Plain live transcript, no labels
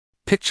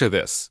Picture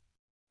this.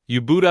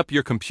 You boot up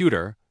your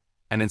computer,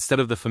 and instead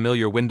of the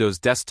familiar Windows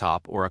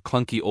desktop or a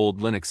clunky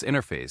old Linux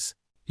interface,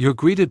 you're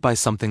greeted by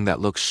something that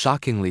looks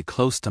shockingly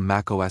close to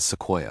macOS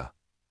Sequoia.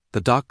 The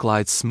dock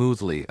glides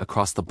smoothly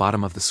across the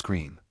bottom of the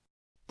screen.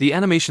 The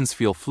animations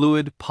feel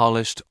fluid,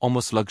 polished,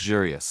 almost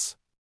luxurious.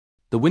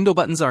 The window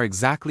buttons are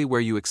exactly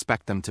where you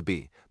expect them to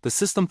be. The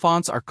system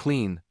fonts are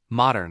clean,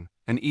 modern,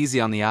 and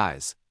easy on the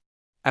eyes.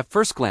 At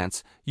first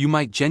glance, you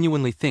might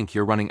genuinely think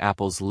you're running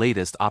Apple's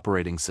latest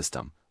operating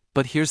system.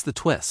 But here's the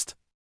twist.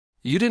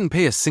 You didn't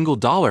pay a single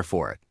dollar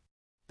for it.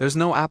 There's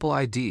no Apple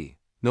ID,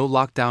 no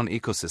lockdown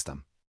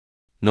ecosystem,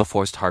 no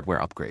forced hardware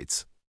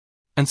upgrades.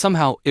 And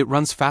somehow, it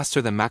runs faster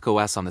than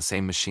macOS on the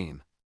same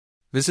machine.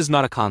 This is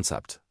not a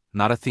concept,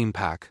 not a theme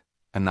pack,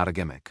 and not a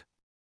gimmick.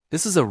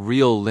 This is a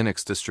real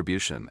Linux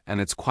distribution, and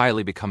it's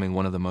quietly becoming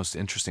one of the most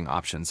interesting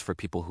options for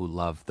people who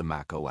love the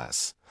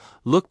macOS.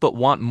 Look but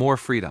want more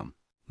freedom,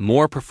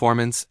 more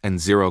performance, and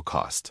zero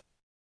cost.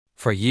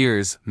 For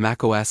years,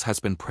 macOS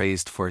has been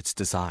praised for its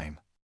design.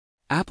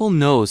 Apple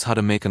knows how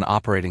to make an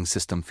operating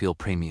system feel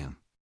premium.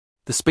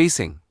 The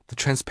spacing, the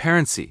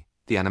transparency,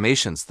 the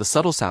animations, the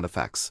subtle sound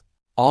effects,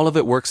 all of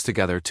it works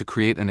together to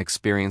create an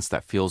experience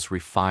that feels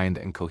refined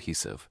and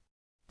cohesive.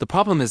 The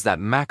problem is that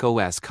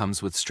macOS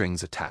comes with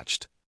strings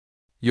attached.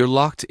 You're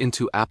locked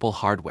into Apple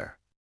hardware.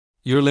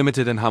 You're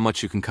limited in how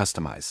much you can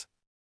customize.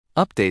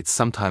 Updates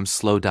sometimes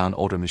slow down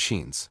older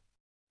machines.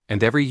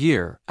 And every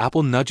year,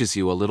 Apple nudges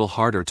you a little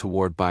harder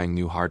toward buying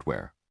new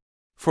hardware.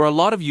 For a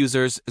lot of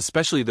users,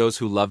 especially those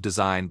who love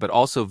design but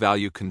also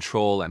value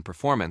control and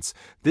performance,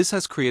 this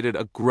has created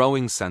a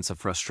growing sense of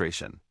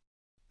frustration.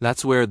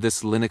 That's where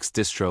this Linux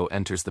distro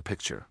enters the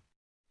picture.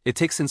 It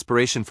takes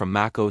inspiration from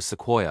macOS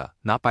Sequoia,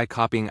 not by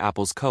copying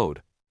Apple's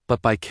code,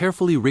 but by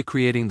carefully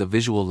recreating the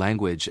visual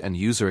language and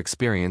user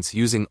experience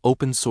using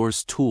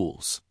open-source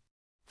tools.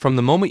 From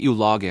the moment you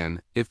log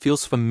in, it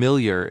feels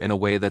familiar in a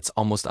way that's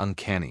almost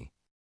uncanny.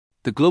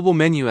 The global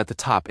menu at the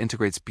top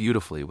integrates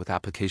beautifully with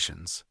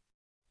applications.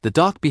 The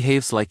dock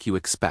behaves like you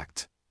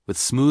expect, with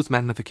smooth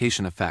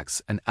magnification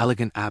effects and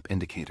elegant app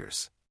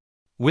indicators.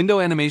 Window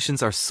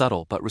animations are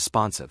subtle but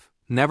responsive,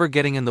 never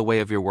getting in the way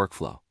of your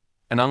workflow.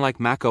 And unlike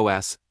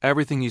macOS,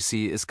 everything you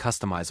see is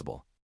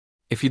customizable.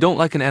 If you don't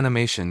like an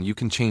animation, you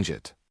can change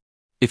it.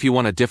 If you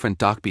want a different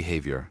dock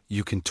behavior,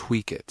 you can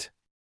tweak it.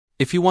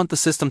 If you want the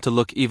system to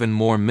look even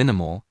more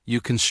minimal,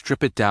 you can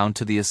strip it down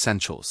to the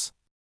essentials.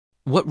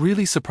 What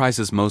really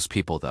surprises most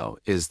people, though,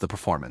 is the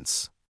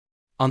performance.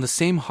 On the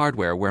same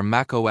hardware where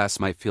macOS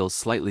might feel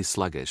slightly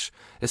sluggish,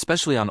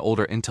 especially on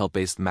older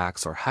Intel-based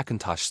Macs or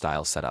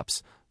Hackintosh-style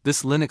setups,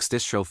 this Linux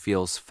distro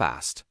feels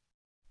fast.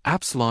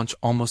 Apps launch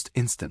almost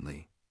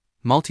instantly.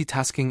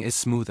 Multitasking is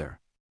smoother.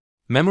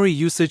 Memory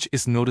usage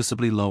is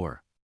noticeably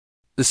lower.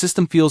 The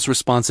system feels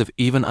responsive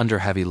even under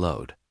heavy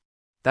load.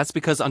 That's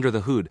because under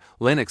the hood,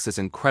 Linux is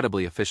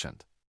incredibly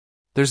efficient.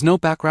 There's no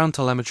background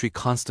telemetry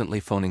constantly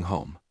phoning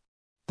home.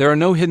 There are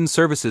no hidden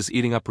services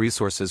eating up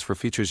resources for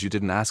features you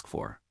didn't ask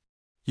for.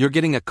 You're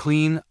getting a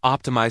clean,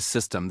 optimized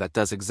system that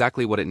does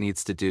exactly what it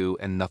needs to do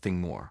and nothing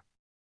more.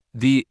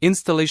 The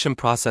installation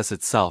process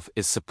itself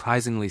is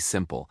surprisingly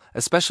simple,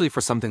 especially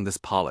for something this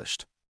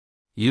polished.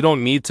 You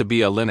don't need to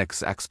be a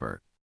Linux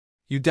expert.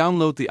 You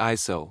download the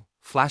ISO,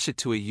 flash it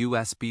to a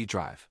USB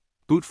drive,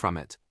 boot from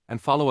it, and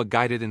follow a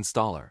guided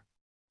installer.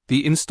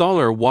 The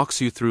installer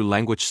walks you through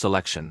language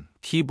selection,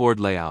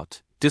 keyboard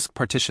layout, disk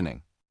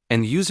partitioning,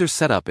 and user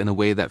setup in a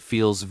way that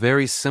feels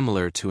very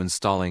similar to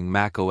installing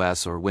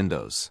macOS or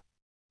Windows.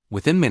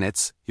 Within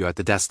minutes, you're at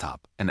the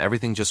desktop, and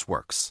everything just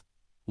works.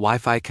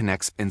 Wi-Fi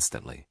connects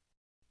instantly.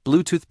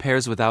 Bluetooth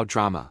pairs without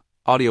drama.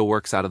 Audio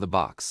works out of the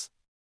box.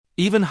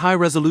 Even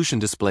high-resolution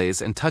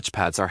displays and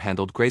touchpads are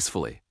handled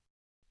gracefully.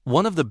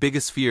 One of the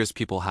biggest fears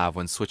people have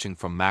when switching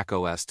from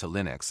macOS to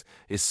Linux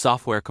is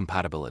software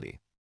compatibility.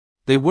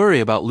 They worry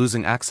about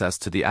losing access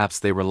to the apps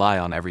they rely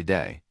on every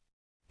day.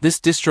 This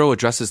distro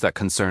addresses that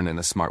concern in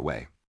a smart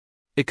way.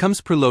 It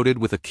comes preloaded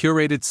with a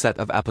curated set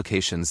of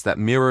applications that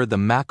mirror the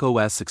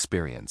macOS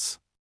experience.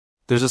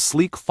 There's a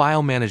sleek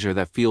file manager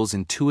that feels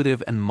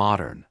intuitive and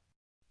modern.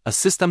 A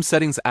system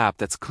settings app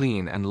that's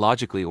clean and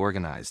logically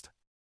organized.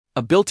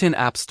 A built-in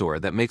app store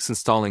that makes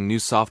installing new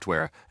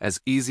software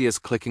as easy as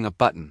clicking a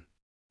button.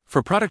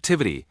 For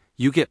productivity,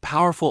 you get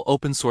powerful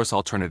open-source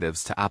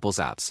alternatives to Apple's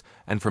apps,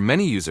 and for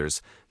many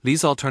users,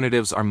 these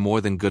alternatives are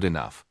more than good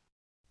enough.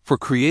 For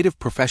creative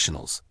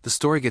professionals, the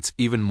story gets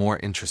even more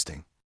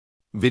interesting.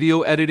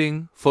 Video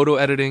editing, photo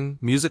editing,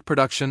 music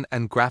production,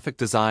 and graphic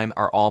design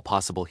are all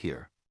possible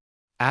here.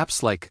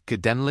 Apps like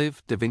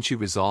Kdenlive, DaVinci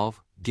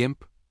Resolve,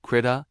 GIMP,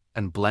 Krita,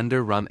 and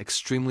Blender run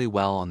extremely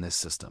well on this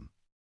system.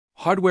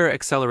 Hardware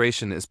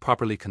acceleration is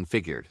properly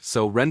configured,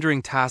 so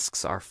rendering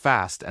tasks are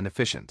fast and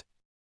efficient.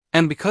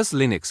 And because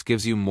Linux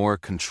gives you more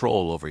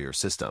control over your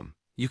system,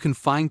 you can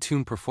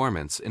fine-tune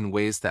performance in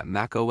ways that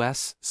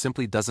macOS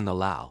simply doesn't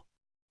allow.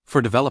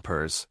 For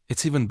developers,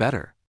 it's even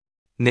better.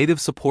 Native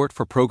support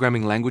for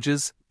programming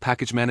languages,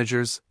 package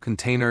managers,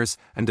 containers,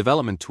 and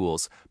development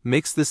tools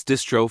makes this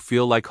distro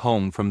feel like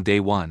home from day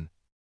one.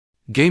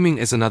 Gaming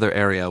is another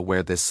area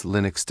where this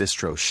Linux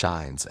distro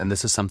shines, and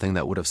this is something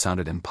that would have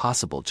sounded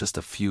impossible just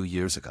a few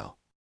years ago.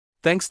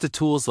 Thanks to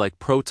tools like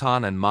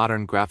Proton and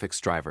modern graphics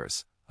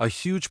drivers, a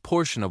huge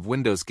portion of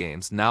Windows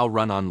games now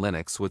run on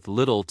Linux with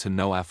little to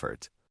no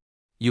effort.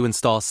 You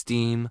install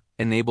Steam,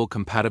 enable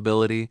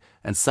compatibility,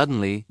 and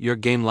suddenly your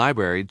game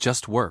library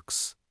just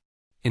works.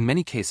 In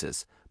many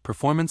cases,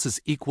 performance is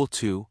equal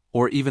to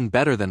or even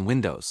better than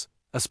Windows,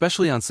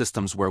 especially on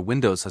systems where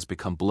Windows has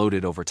become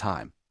bloated over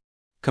time.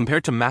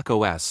 Compared to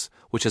macOS,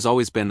 which has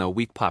always been a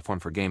weak platform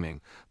for gaming,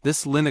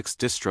 this Linux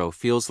distro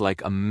feels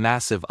like a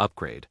massive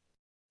upgrade.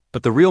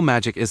 But the real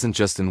magic isn't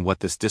just in what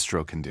this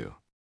distro can do.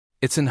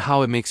 It's in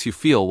how it makes you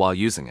feel while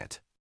using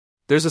it.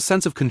 There's a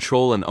sense of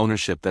control and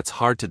ownership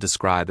that's hard to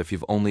describe if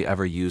you've only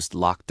ever used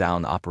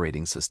locked-down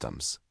operating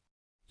systems.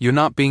 You're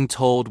not being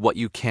told what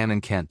you can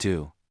and can't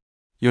do.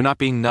 You're not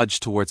being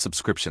nudged towards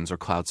subscriptions or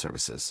cloud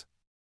services.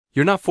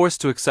 You're not forced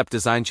to accept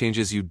design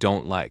changes you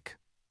don't like.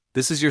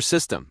 This is your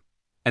system,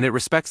 and it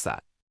respects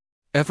that.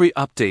 Every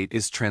update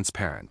is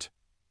transparent.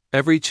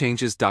 Every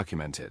change is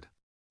documented.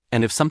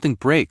 And if something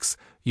breaks,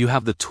 you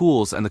have the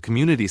tools and the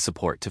community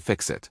support to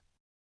fix it.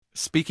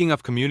 Speaking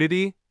of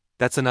community,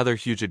 that's another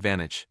huge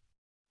advantage.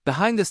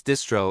 Behind this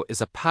distro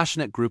is a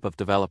passionate group of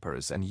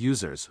developers and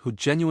users who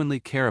genuinely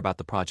care about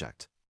the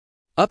project.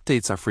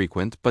 Updates are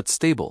frequent but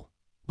stable.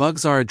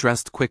 Bugs are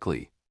addressed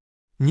quickly.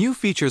 New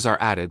features are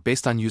added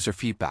based on user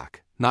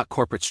feedback, not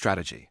corporate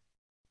strategy.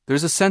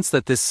 There's a sense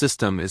that this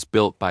system is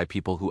built by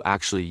people who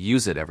actually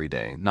use it every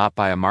day, not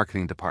by a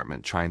marketing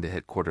department trying to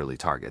hit quarterly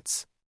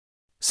targets.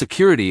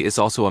 Security is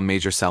also a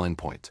major selling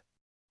point.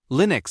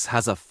 Linux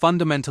has a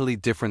fundamentally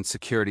different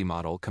security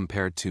model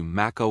compared to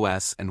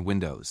macOS and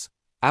Windows.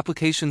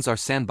 Applications are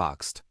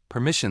sandboxed,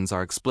 permissions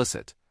are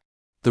explicit.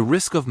 The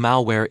risk of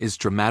malware is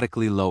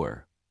dramatically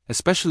lower,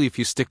 especially if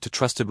you stick to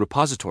trusted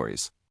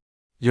repositories.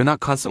 You're not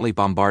constantly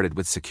bombarded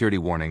with security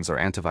warnings or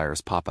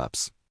antivirus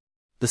pop-ups.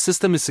 The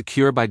system is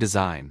secure by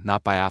design,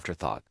 not by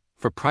afterthought.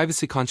 For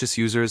privacy-conscious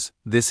users,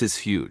 this is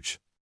huge.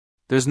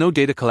 There's no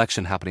data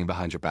collection happening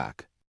behind your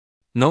back.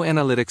 No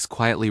analytics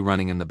quietly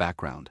running in the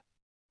background.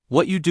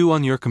 What you do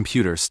on your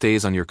computer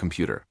stays on your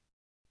computer.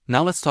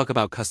 Now let's talk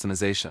about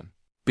customization,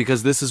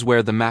 because this is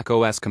where the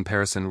macOS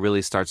comparison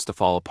really starts to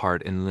fall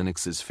apart in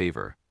Linux's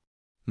favor.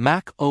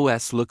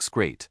 macOS looks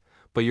great,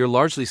 but you're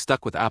largely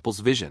stuck with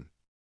Apple's vision.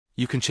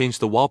 You can change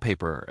the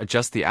wallpaper,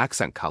 adjust the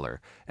accent color,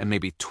 and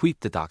maybe tweak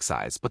the dock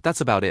size, but that's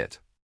about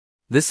it.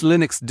 This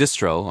Linux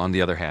distro, on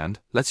the other hand,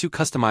 lets you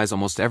customize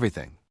almost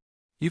everything.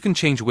 You can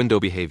change window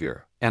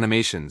behavior,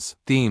 animations,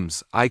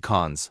 themes,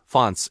 icons,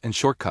 fonts, and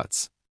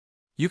shortcuts.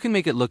 You can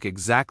make it look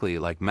exactly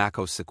like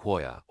macOS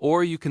Sequoia,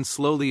 or you can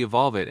slowly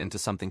evolve it into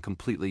something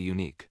completely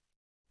unique.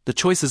 The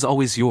choice is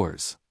always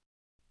yours.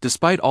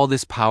 Despite all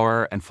this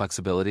power and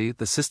flexibility,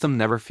 the system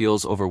never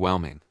feels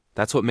overwhelming.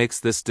 That's what makes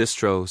this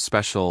distro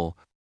special.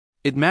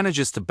 It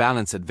manages to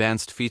balance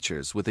advanced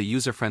features with a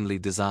user-friendly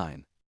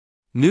design.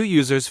 New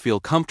users feel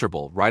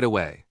comfortable right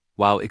away,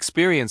 while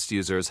experienced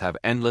users have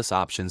endless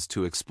options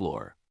to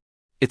explore.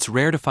 It's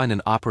rare to find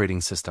an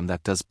operating system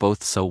that does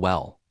both so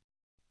well.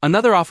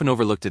 Another often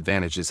overlooked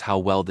advantage is how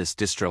well this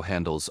distro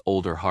handles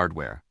older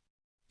hardware.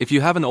 If you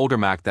have an older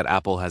Mac that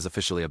Apple has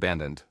officially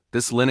abandoned,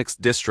 this Linux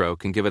distro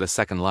can give it a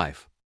second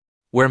life.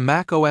 Where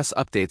macOS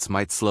updates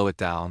might slow it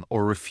down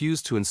or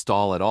refuse to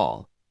install at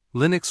all,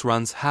 Linux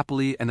runs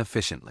happily and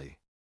efficiently.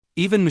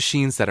 Even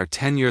machines that are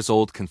 10 years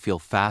old can feel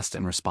fast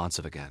and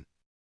responsive again.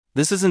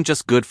 This isn't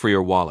just good for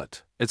your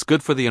wallet, it's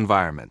good for the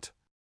environment.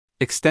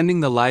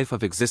 Extending the life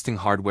of existing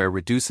hardware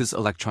reduces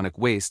electronic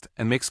waste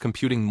and makes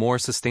computing more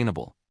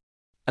sustainable.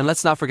 And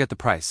let's not forget the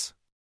price.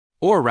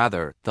 Or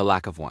rather, the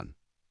lack of one.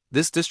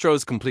 This distro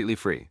is completely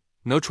free.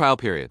 No trial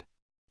period.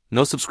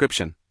 No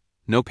subscription.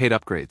 No paid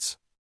upgrades.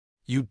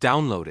 You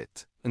download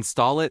it,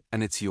 install it,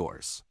 and it's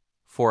yours.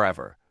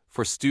 Forever.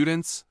 For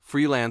students,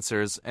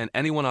 freelancers, and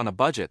anyone on a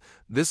budget,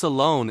 this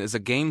alone is a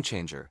game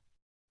changer.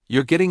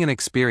 You're getting an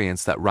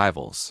experience that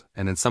rivals,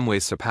 and in some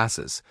ways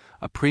surpasses,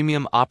 a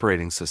premium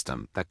operating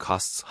system that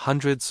costs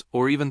hundreds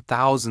or even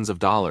thousands of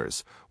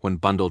dollars when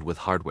bundled with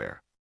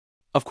hardware.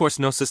 Of course,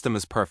 no system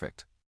is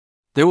perfect.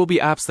 There will be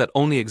apps that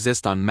only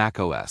exist on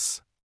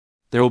macOS.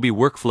 There will be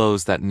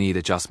workflows that need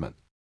adjustment.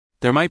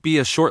 There might be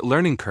a short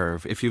learning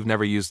curve if you've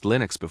never used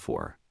Linux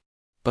before.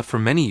 But for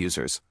many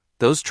users,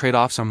 those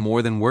trade-offs are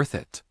more than worth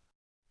it.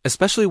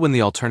 Especially when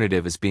the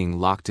alternative is being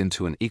locked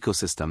into an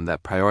ecosystem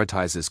that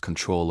prioritizes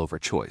control over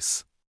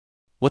choice.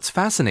 What's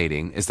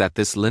fascinating is that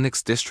this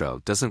Linux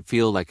distro doesn't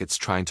feel like it's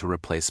trying to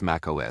replace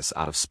macOS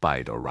out of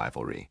spite or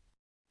rivalry.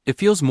 It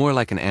feels more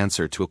like an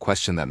answer to a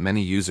question that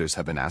many users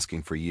have been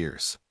asking for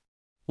years.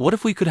 What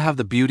if we could have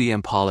the beauty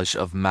and polish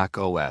of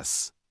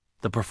macOS,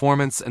 the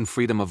performance and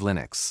freedom of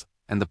Linux,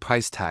 and the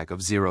price tag of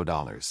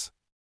 $0?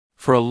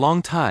 For a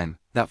long time,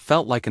 that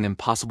felt like an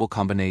impossible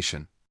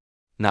combination.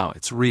 Now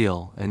it's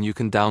real, and you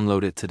can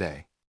download it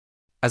today.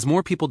 As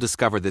more people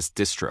discover this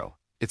distro,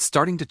 it's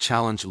starting to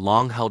challenge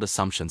long-held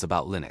assumptions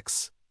about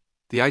Linux.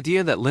 The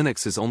idea that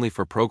Linux is only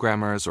for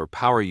programmers or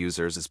power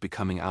users is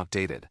becoming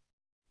outdated.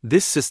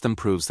 This system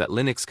proves that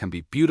Linux can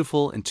be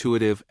beautiful,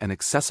 intuitive, and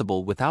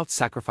accessible without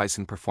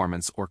sacrificing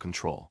performance or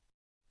control.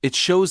 It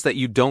shows that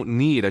you don't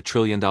need a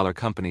trillion-dollar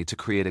company to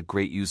create a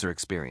great user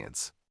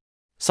experience.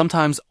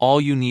 Sometimes all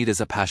you need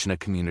is a passionate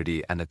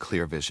community and a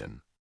clear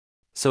vision.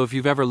 So if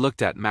you've ever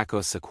looked at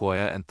macOS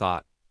Sequoia and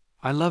thought,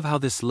 I love how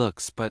this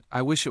looks, but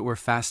I wish it were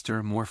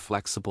faster, more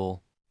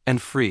flexible, and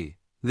free,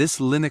 this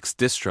Linux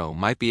distro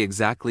might be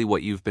exactly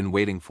what you've been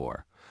waiting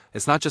for.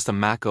 It's not just a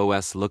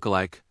macOS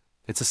lookalike,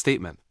 it's a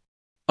statement.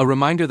 A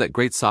reminder that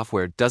great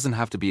software doesn't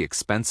have to be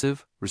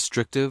expensive,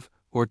 restrictive,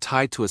 or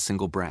tied to a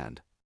single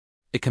brand.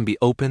 It can be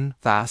open,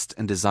 fast,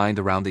 and designed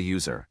around the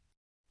user.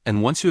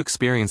 And once you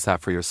experience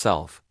that for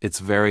yourself, it's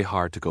very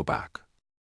hard to go back.